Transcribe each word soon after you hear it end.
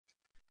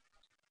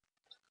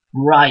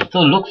Right,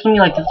 so it looks to me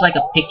like it's like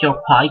a pick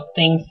your pipe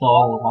thing,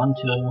 so 1,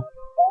 2...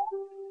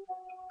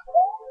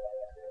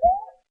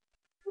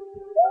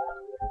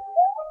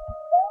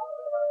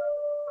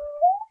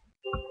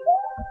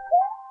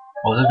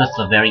 Or is it just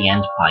the very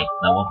end pipe? Is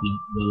that what we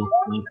were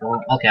going for?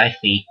 Okay, I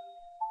see.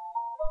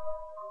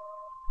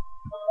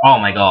 Oh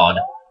my god.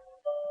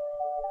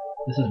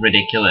 This is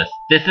ridiculous.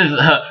 This is,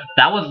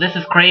 this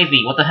is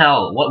crazy. What the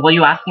hell? What are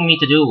you asking me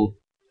to do?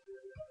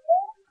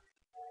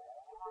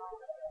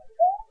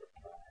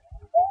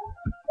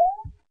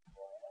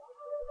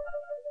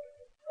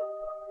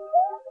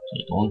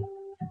 Okay, don't...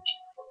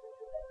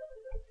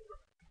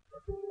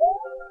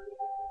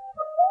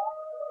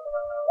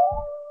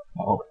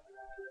 Oh.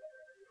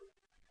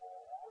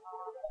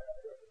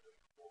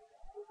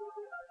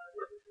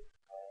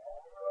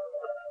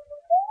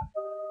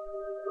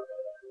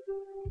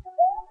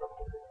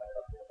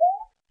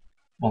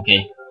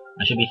 Okay,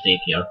 I should be safe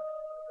here.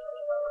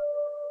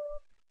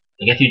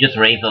 I guess you just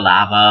raise the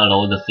lava,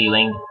 lower the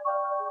ceiling.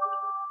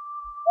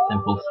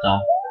 Simple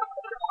stuff.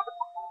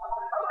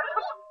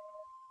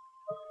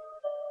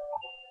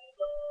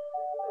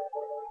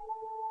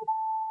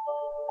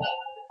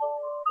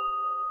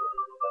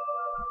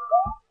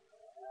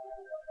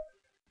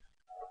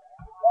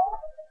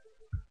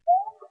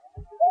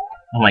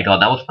 Oh my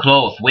god, that was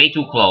close. Way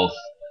too close.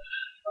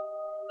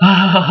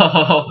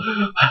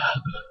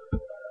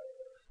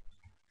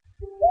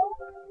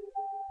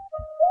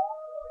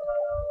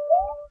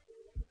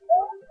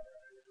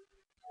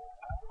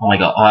 Oh my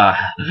god.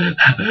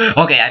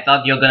 Okay, I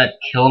thought you were gonna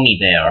kill me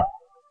there.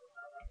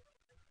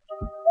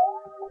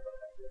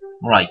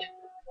 Right.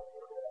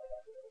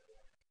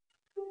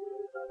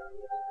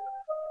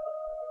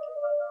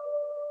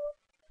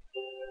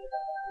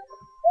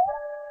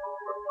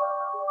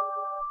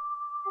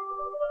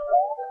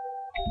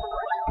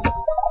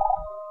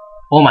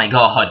 Oh my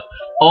god.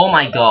 Oh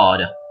my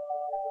god.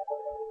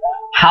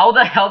 How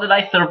the hell did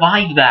I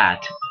survive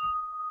that?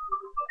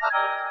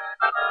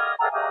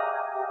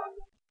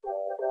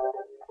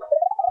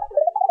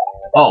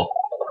 Oh.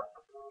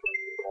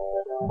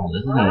 Oh,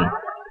 this isn't...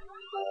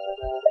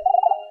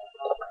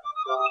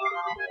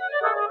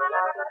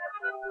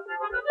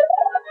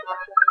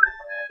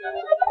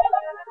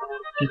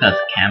 Just gonna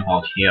camp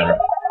out here.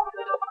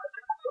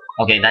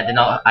 Okay, that did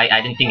not...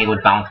 I didn't think it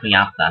would bounce me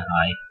up that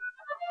high.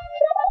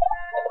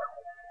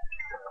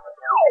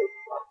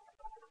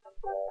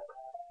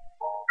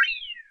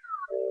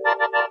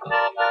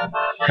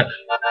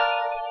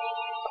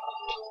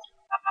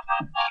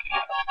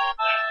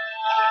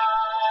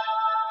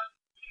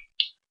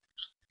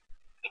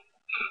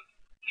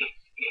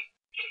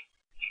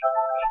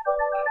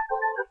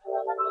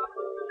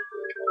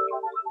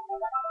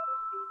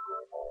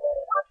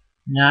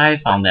 Yeah,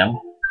 I found them.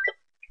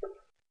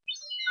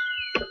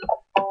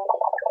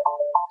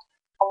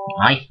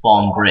 Ice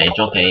bomb bridge,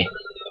 okay.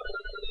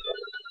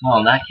 Well,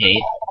 in that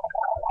case,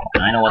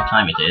 I know what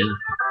time it is.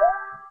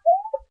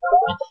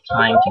 It's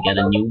time to get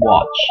a new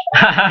watch.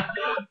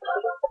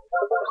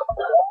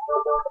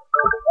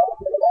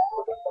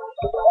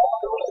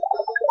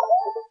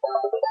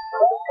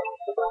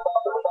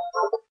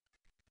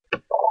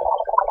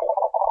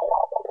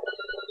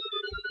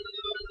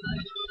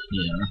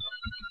 Yeah.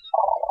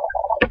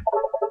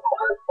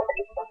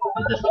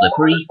 Is this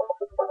slippery?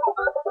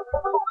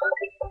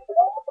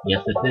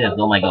 Yes, it is.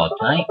 Oh my god,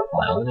 can I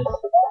fly over this?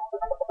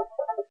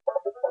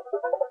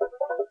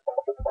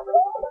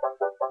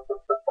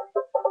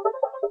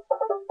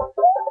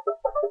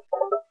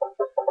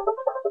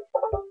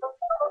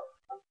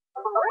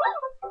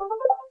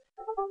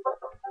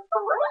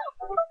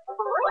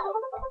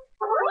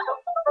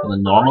 For the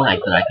normal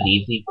exit, I could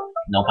easily...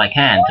 Nope, I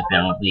can't,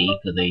 apparently,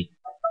 because they...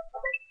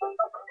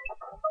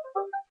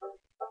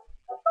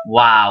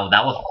 Wow,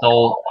 that was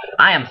so...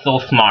 I am so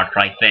smart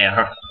right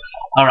there.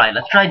 Alright,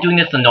 let's try doing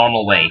this the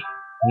normal way.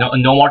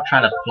 No more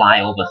trying to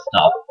fly over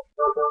stuff.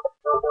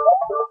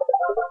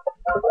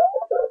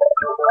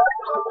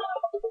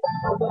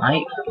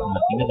 Alright,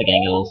 my fingers are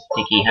getting a little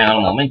sticky. Hang on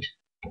a moment.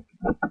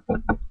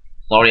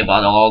 Sorry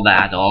about all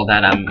that.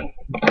 I'm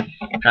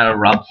trying to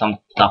rub some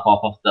stuff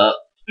off of the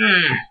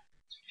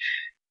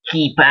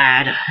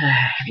keypad.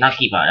 Not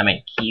keypad, I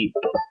mean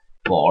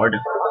keyboard.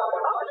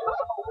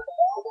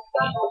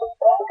 Okay.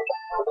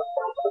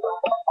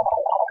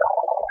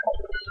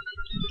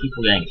 Keep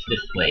going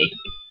this way.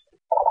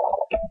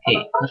 Okay,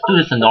 let's do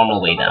this the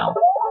normal way now.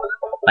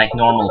 Like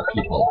normal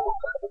people.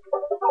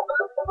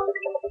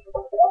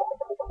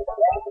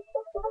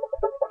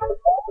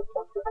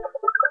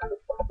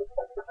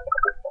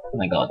 Oh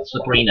my god,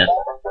 slipperiness.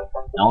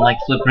 I don't like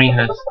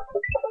slipperiness.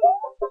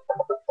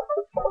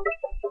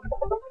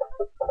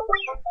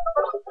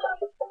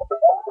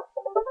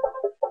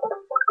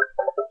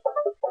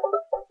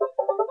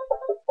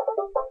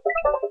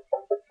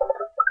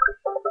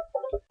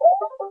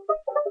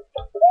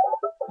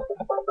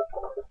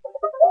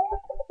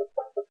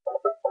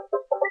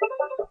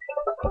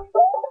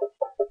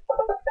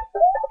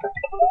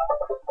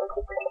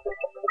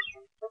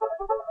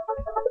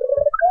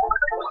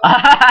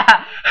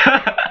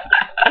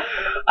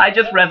 I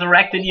just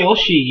resurrected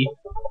Yoshi.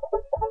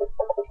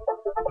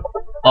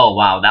 Oh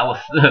wow, that was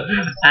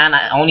and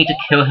I only to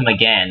kill him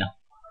again.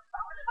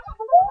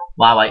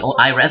 Wow,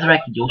 I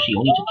resurrected Yoshi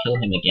only to kill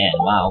him again.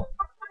 Wow.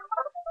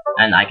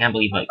 And I can't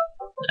believe I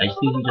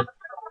seriously just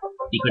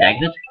secret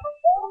exit?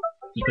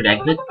 Secret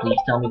exit? Please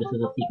tell me this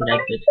is a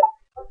secret exit.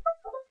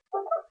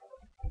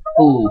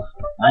 Ooh,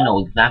 I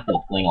know exactly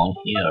what's going on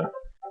here.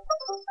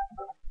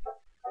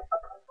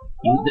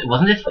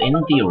 Wasn't this in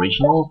the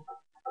original?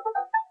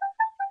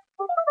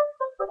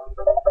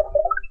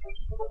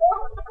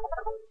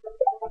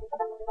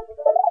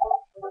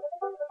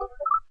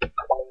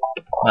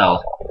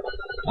 Well,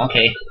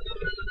 okay.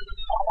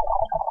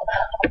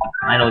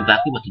 I know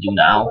exactly what to do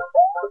now.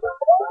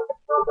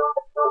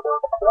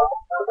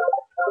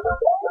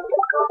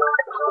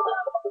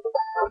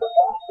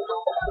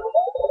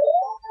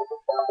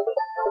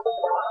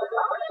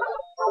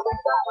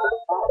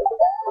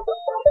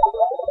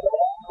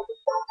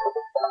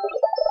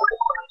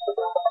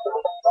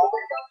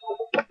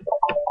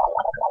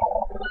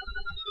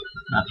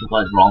 Not too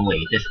far, wrong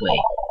way, this way.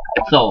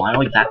 So, I know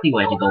exactly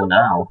where to go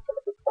now.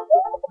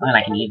 And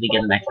I can easily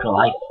get an extra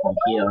life from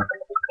here.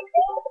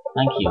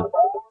 Thank you.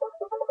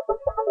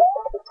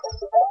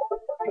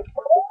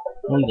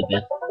 Only the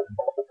best.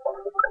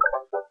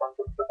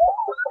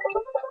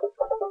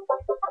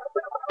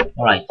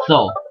 Alright,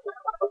 so.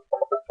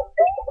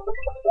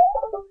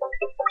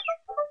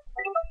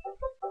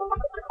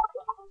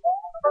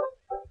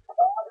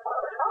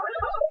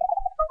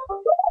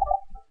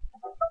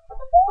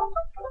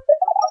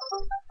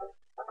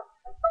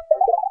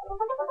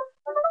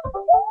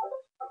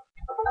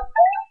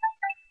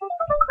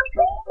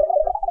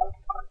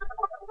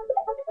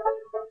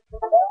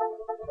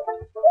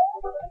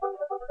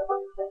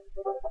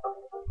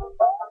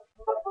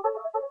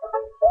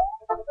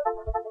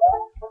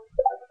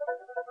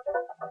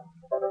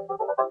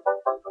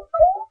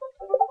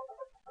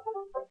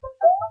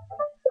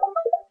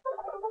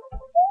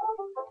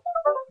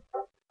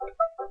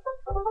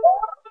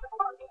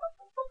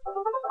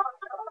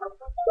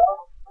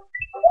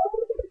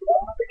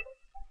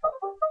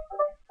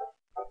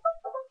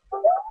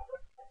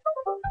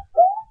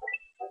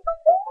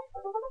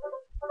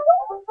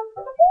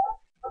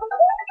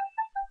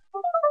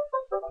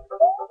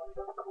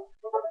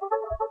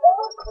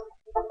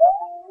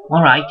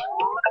 Alright.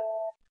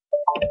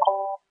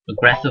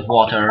 Aggressive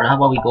water. How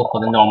about we go for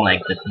the normal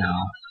exit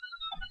now?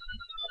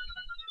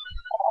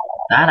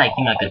 That I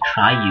think I could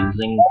try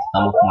using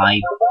some of my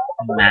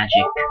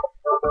magic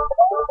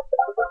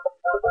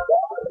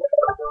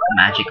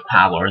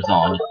powers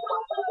on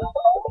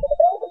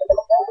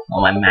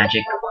my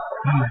magic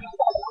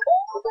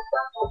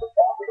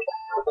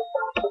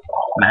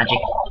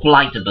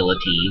flight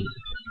ability.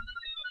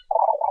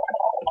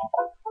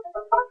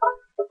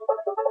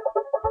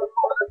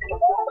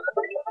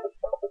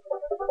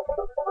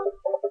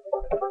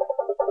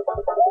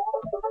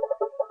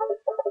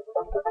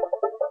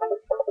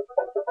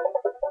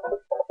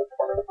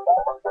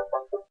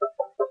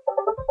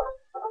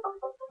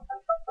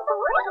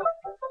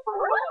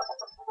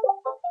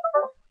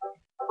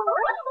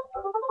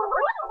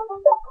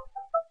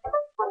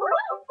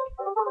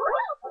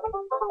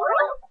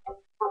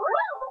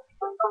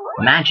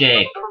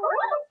 Magic!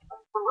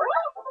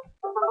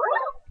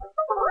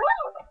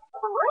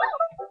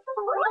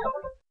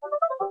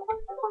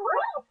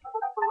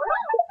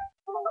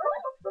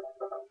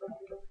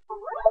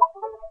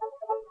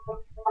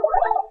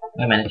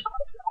 Wait a minute.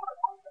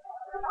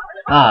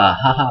 Ah,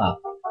 haha.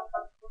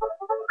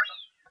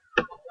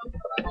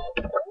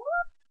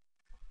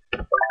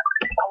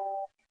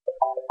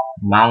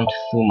 Mount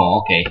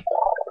Sumo, okay.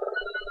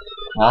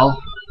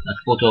 Well, let's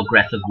go to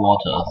aggressive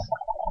waters.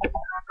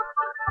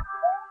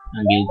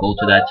 And we'll go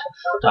to that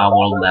Star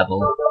World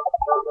level.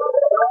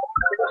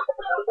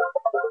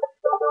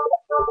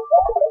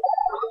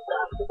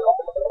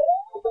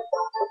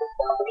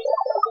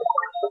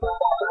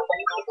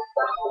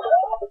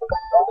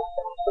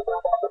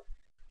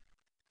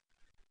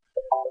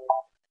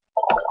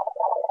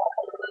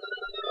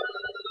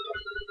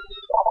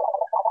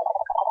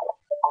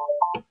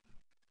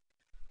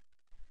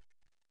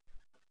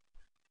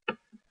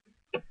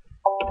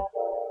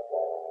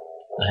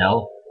 The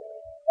hell?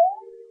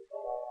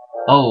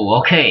 Oh,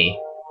 okay.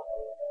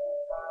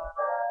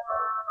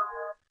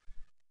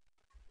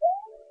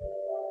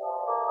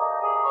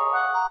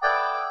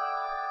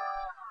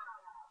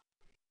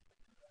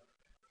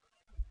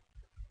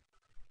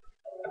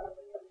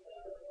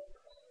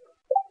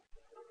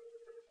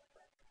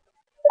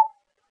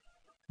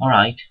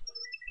 Alright.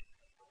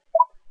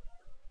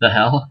 The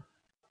hell?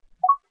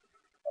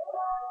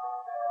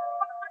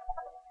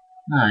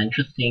 Ah,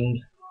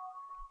 interesting.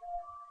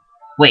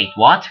 Wait,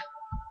 what?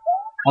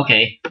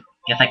 Okay.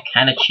 Guess I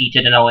kinda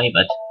cheated in a way,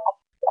 but...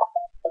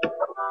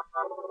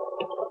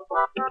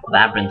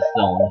 Labyrinth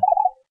Zone.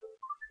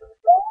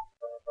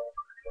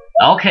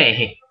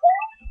 Okay!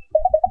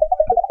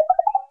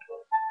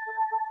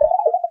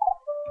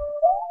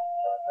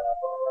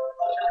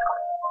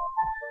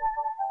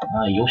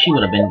 Yoshi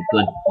would have been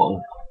good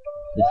for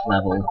this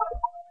level.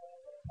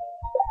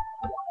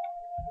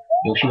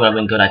 Yoshi would have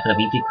been good. I could have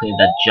easily cleared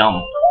that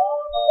jump.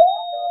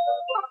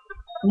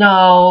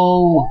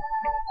 No!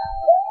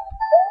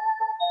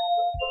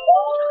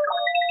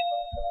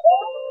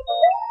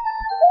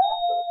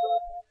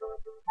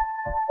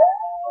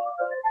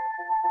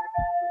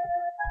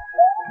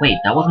 Wait,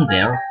 that wasn't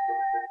there?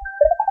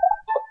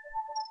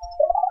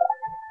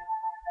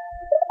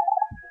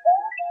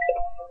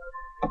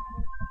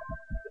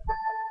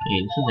 Okay,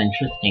 this is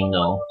interesting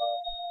though.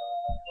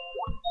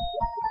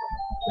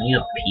 Do I need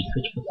a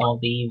P-switch for some of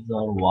these,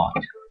 or what?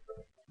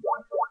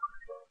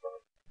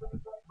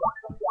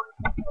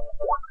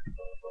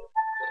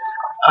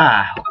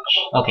 Ah,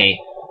 okay.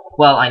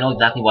 Well, I know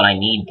exactly what I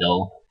need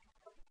though.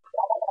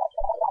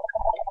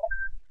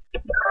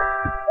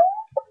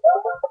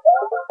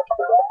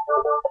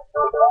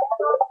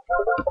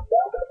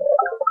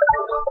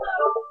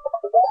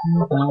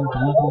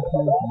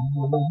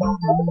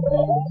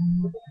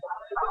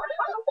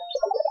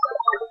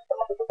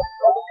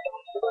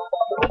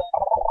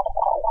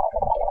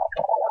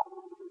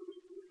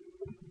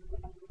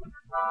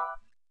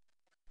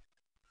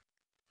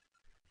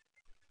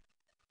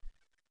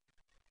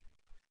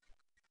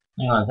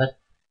 Hang on, that.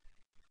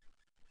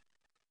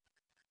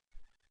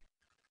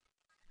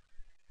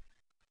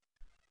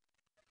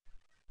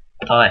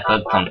 I thought I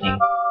heard something.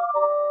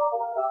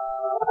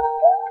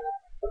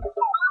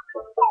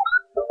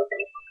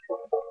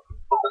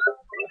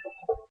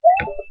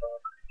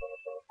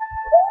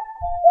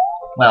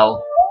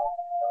 Well,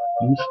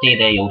 you stay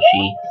there,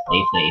 Yoshi.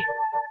 Stay safe.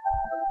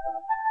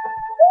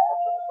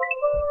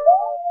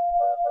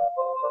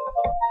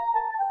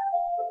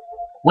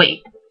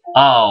 Wait.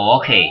 Oh,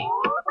 okay.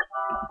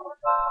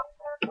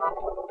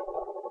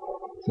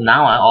 So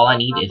now all I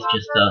need is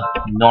just a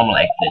normal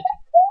exit.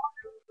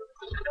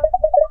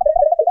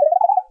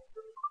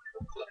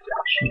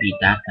 Shouldn't be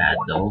that bad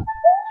though.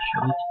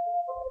 Should it?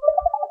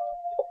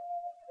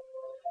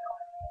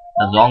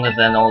 As long as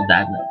I know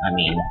that, I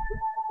mean,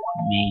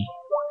 me.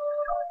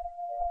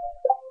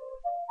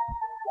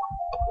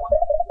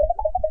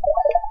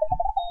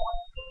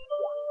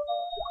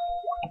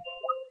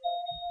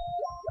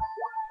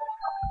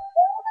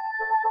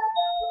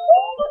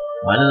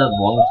 Why did the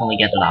volume suddenly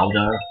get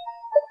louder?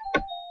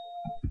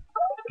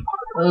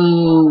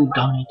 Oh,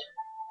 darn it.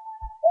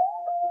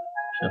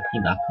 Should have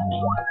seen that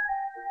coming.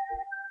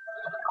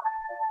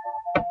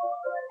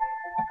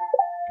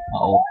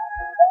 Uh-oh.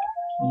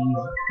 Keys,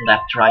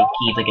 left, right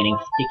keys are getting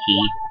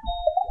sticky.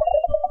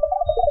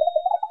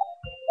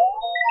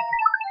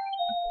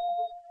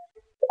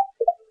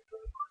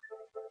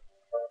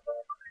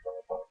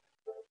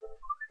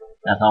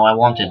 That's how I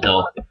want it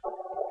though.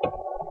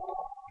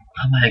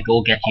 I'm gonna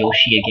go get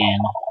Yoshi again.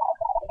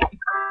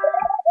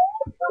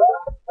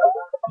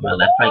 My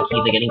left, right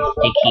keys are getting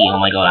sticky. Oh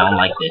my god, I don't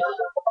like this.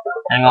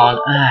 Hang on.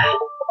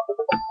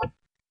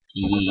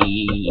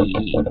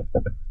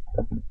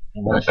 I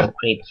want to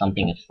scrape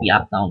something. It's the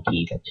up down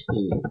keys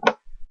too.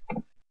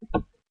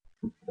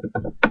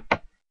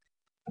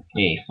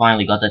 Okay,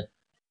 finally got that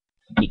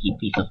sticky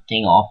piece of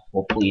thing off.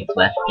 Hopefully it's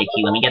less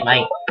sticky. Let me get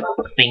my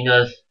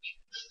fingers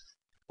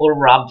or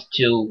rubbed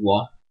too.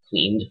 What?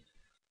 Cleaned.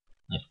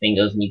 My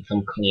fingers need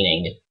some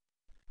cleaning.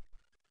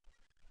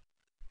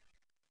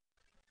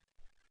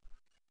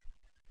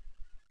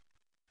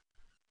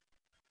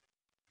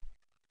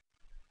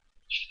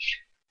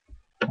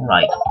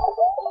 Alright.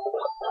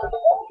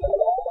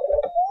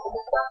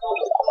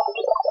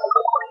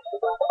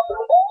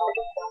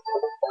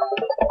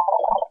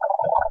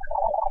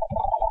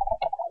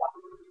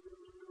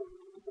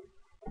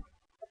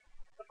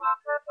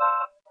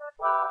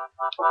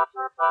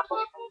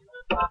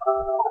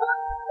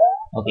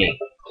 Okay,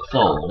 so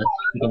let's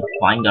see if we can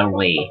find our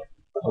way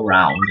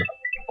around.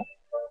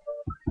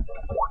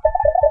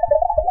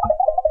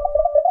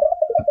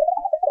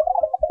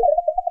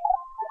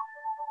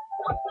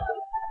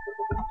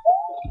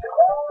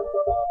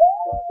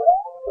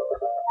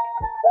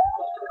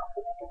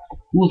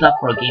 Who's up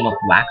for a game of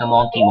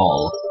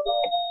Whack-A-Monty-Mole?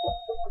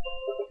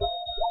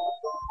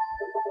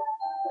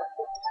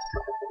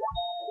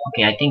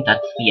 Okay, I think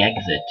that's the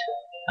exit.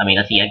 I mean,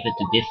 that's the exit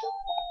to this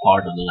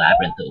part of the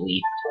labyrinth at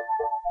least.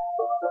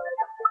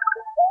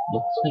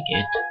 Looks like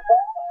it.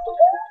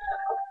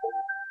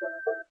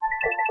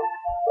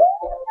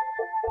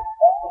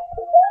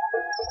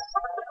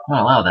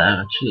 Oh wow, that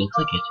actually looks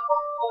like it.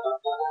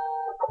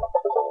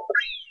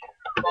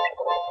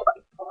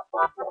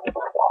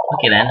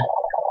 Okay then.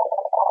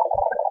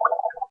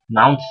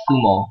 Mount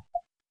Sumo.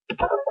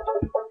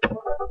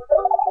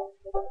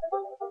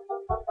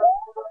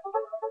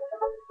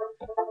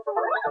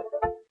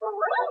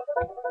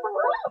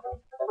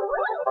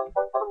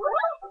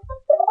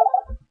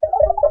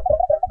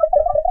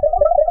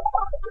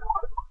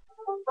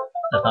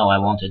 That's how I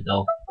want it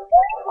though.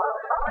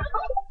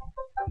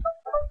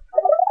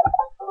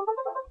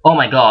 Oh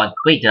my god,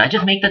 wait, did I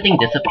just make the thing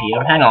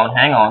disappear? Hang on,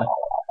 hang on.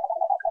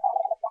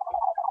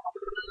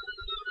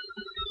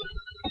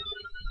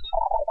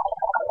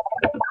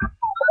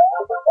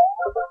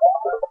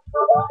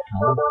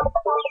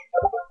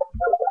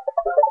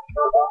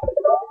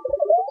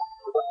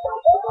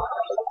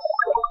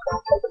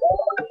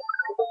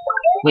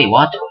 Wait,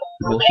 what?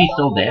 Yoshi's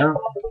still there?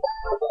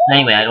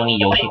 Anyway, I don't need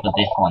Yoshi for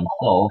this one,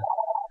 so...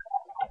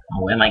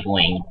 where am I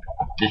going?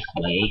 This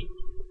way.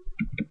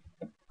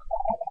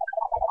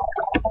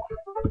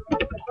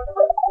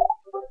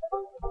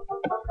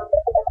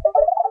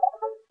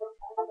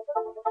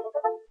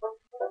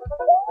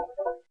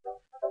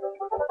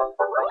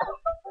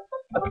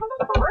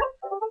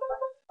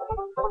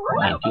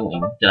 What am I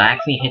doing? Did I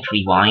actually hit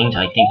rewind?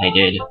 I think I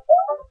did.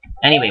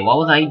 Anyway, what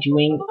was I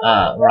doing?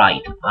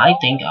 Right. I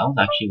think I was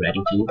actually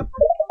ready to.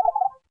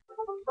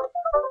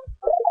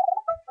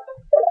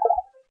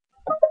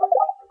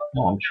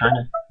 No, I'm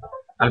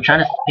trying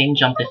to spin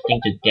jump this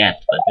thing to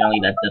death, but apparently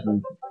that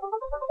doesn't...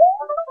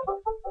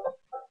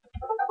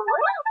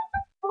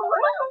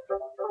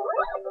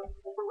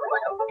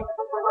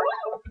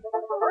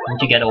 I need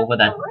to get over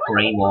that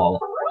gray wall.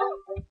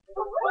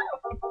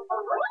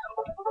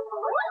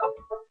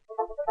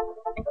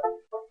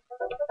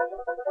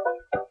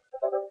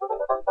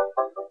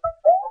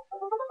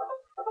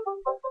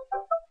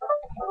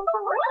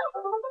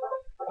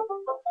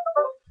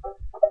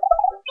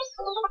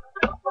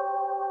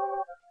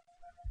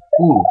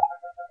 Ooh.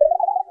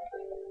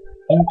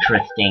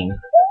 Interesting.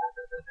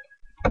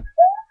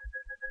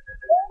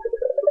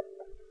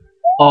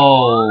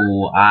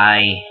 Oh,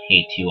 I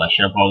hate you. I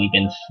should have probably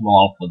been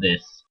small for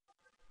this.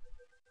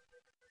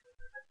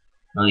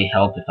 Really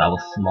help if I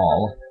was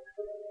small.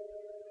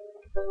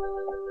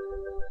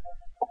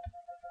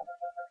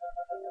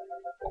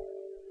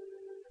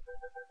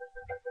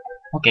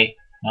 Okay,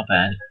 not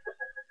bad.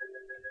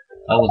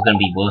 That was gonna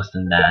be worse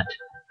than that.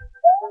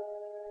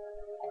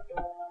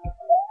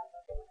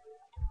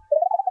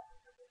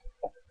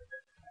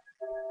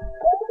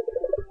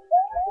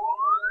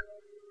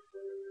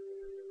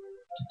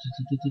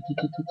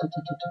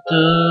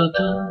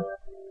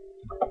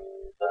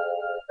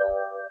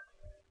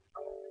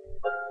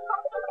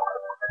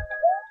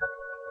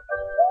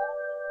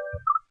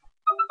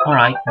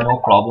 Alright, no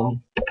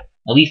problem.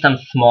 At least I'm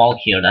small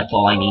here, that's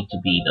all I need to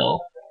be though.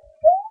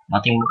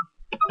 Nothing...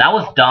 That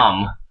was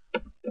dumb.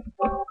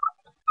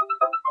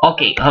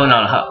 Okay, oh no,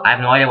 I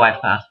have no idea why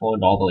I fast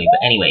forward all the way,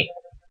 but anyway.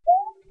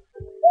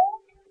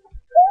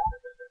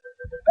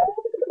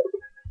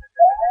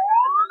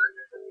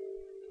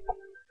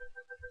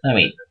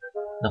 Anyway,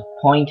 the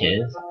point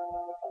is...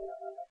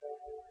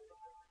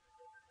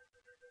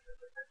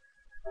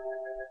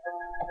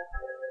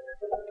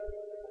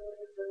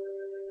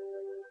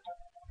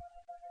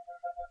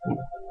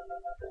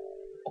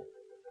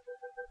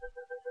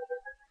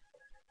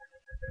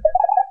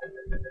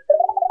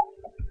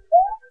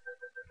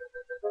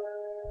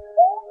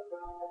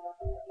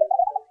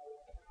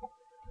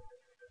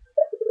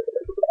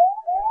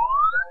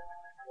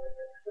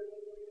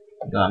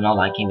 No, I'm not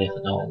liking this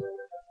at all.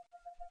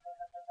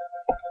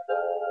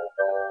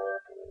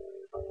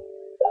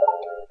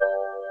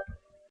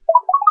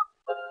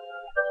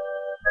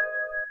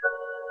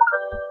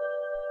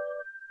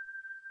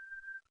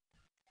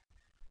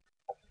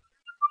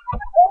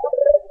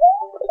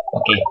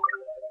 Okay,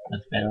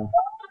 that's better.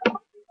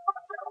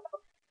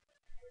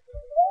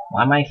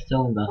 Why am I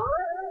still in the...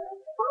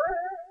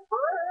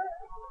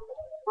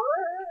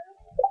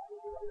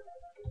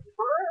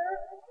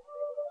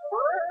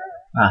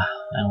 Ah,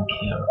 I don't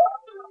care.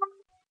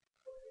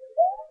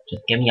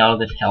 Just get me out of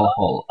this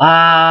hellhole.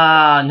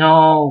 Ah,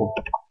 no!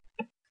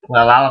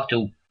 Well, I'll have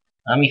to...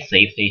 Let me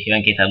save state here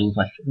in case I lose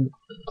my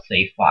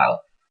save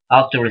file.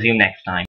 I'll have to resume next time.